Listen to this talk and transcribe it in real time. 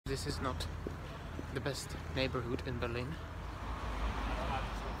this is not the best neighborhood in Berlin.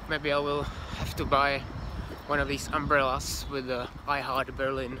 Maybe I will have to buy one of these umbrellas with the I Heart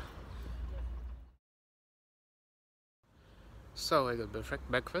Berlin. So I got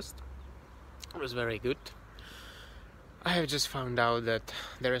breakfast. It was very good. I have just found out that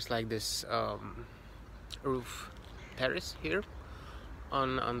there is like this roof terrace here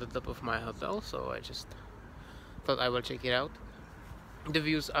on the top of my hotel, so I just thought I will check it out. The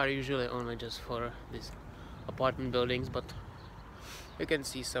views are usually only just for these apartment buildings, but you can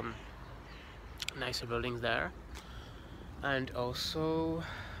see some nicer buildings there, and also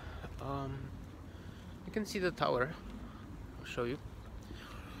you can see the tower. I'll show you.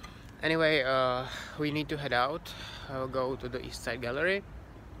 Anyway, we need to head out. I'll go to the East Side Gallery.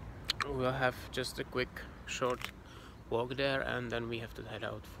 We'll have just a quick short walk there, and then we have to head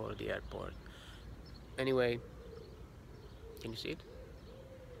out for the airport. Anyway, can you see it?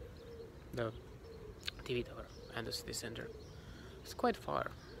 The TV tower and the city center. It's quite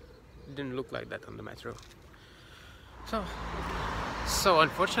far. It didn't look like that on the metro. So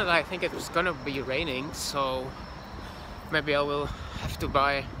unfortunately I think it was gonna be raining, so maybe I will have to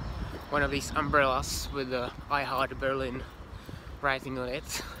buy one of these umbrellas with the I Heart Berlin writing on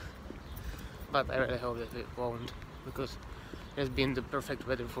it. But I really hope that it won't, because it has been the perfect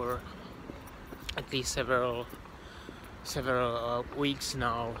weather for at least several weeks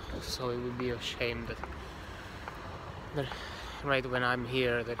now, so it would be a shame that right when I'm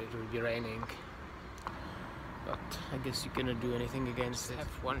here that it will be raining. But I guess you cannot do anything against it. I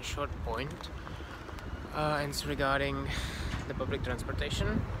have one short point, and it's regarding the public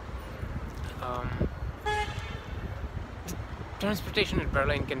transportation. Transportation in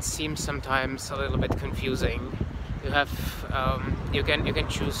Berlin can seem sometimes a little bit confusing. You have you can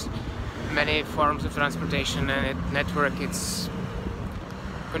choose many forms of transportation, and network it's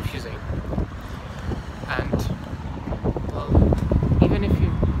confusing. And well, even if you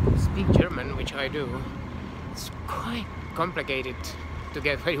speak German, which I do, it's quite complicated to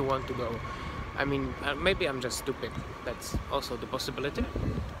get where you want to go. I mean, maybe I'm just stupid. That's also the possibility.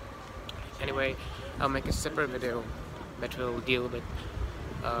 Anyway, I'll make a separate video that will deal with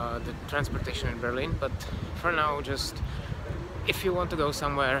the transportation in Berlin. But for now, just if you want to go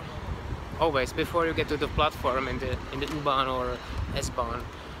somewhere, always before you get to the platform in the U-Bahn or S-Bahn,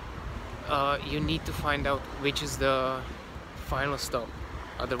 you need to find out which is the final stop.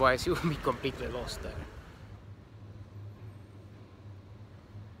 Otherwise, you will be completely lost there.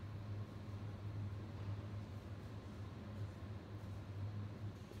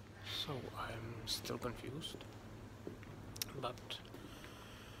 So I'm still confused, but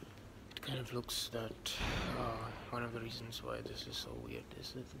it kind of looks that one of the reasons why this is so weird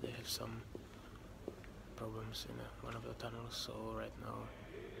is that they have some problems in one of the tunnels. So right now,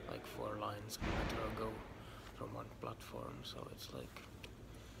 like 4 lines of metro go from one platform, so it's like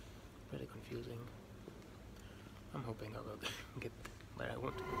really confusing. I'm hoping I will get where I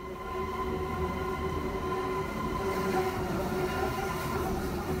want to go.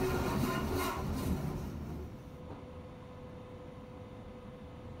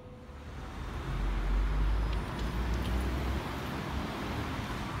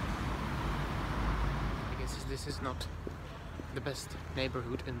 This is not the best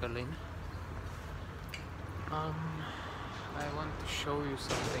neighborhood in Berlin. I want to show you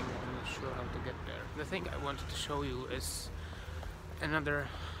something. I'm not sure how to get there. The thing I wanted to show you is another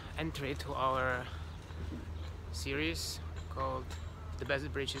entry to our series called The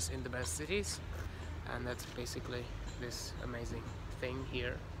Best Bridges in the Best Cities, and that's basically this amazing thing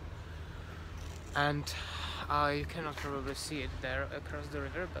here. And you cannot probably see it there across the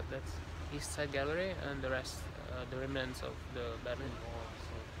river, but that's East Side Gallery, and the rest, the remnants of the Berlin Wall.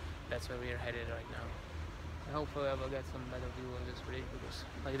 So that's where we are headed right now. And hopefully I will get some better view of this bridge, because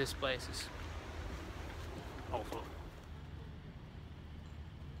like this place is awful.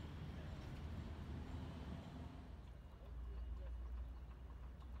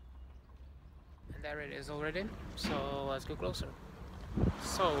 And there it is already, so let's go closer.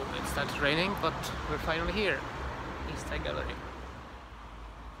 So it started raining, but we're finally here, East Side Gallery.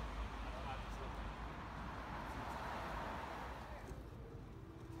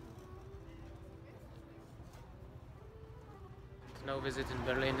 No visit in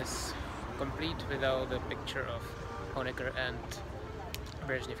Berlin is complete without a picture of Honecker and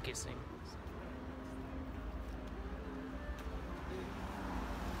Brezhnev kissing.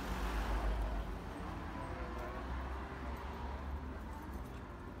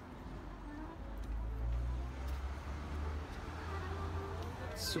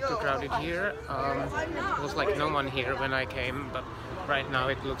 Super crowded here. It was like no one here when I came, but right now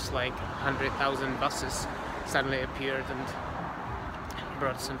it looks like 100,000 buses suddenly appeared and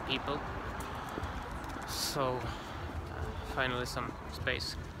brought some people. So finally some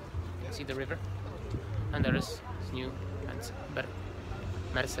space. See the river, and there is new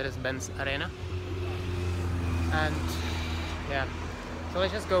Mercedes-Benz Arena. And yeah, so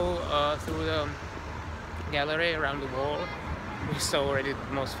let's just go through the gallery around the wall. We saw already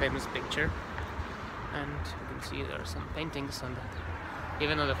the most famous picture, and you can see there are some paintings on the,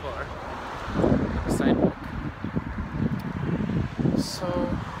 even on the floor, on the sidewalk. So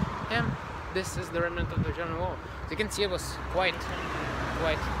yeah, this is the remnant of the German wall. So you can see it was quite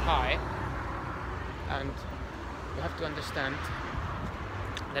high, and you have to understand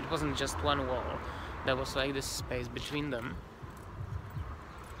that wasn't just one wall. There was like this space between them.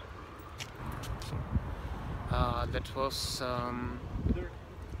 That was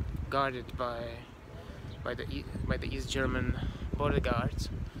guarded by the East German border guards,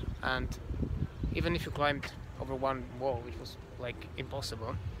 and even if you climbed over one wall, which was like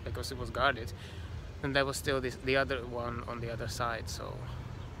impossible because it was guarded, then there was still the other one on the other side. So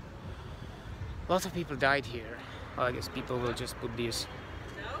lots of people died here. Well, I guess people will just put these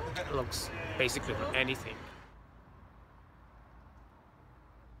logs basically on anything.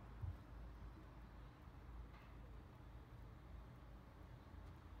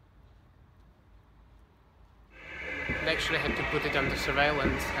 They actually had to put it under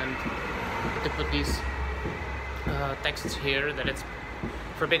surveillance and to put these texts here that it's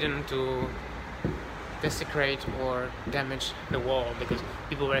forbidden to desecrate or damage the wall, because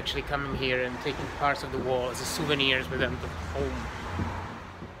people were actually coming here and taking parts of the wall as souvenirs with them to home.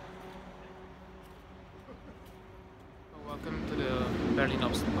 Welcome to the Berlin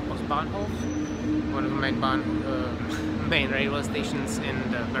Ostbahnhof, one of the main railway stations in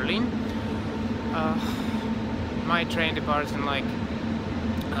Berlin. My train departs in like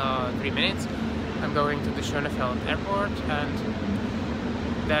 3 minutes. I'm going to the Schönefeld airport, and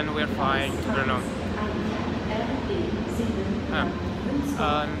then we're flying to Brno.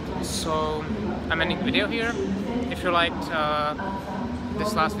 So I'm ending the video here. If you liked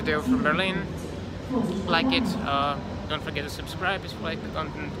this last video from Berlin, like it. Don't forget to subscribe if you like the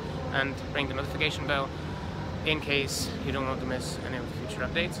content, and ring the notification bell in case you don't want to miss any of the future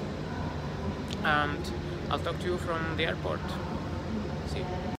updates. And I'll talk to you from the airport. See you.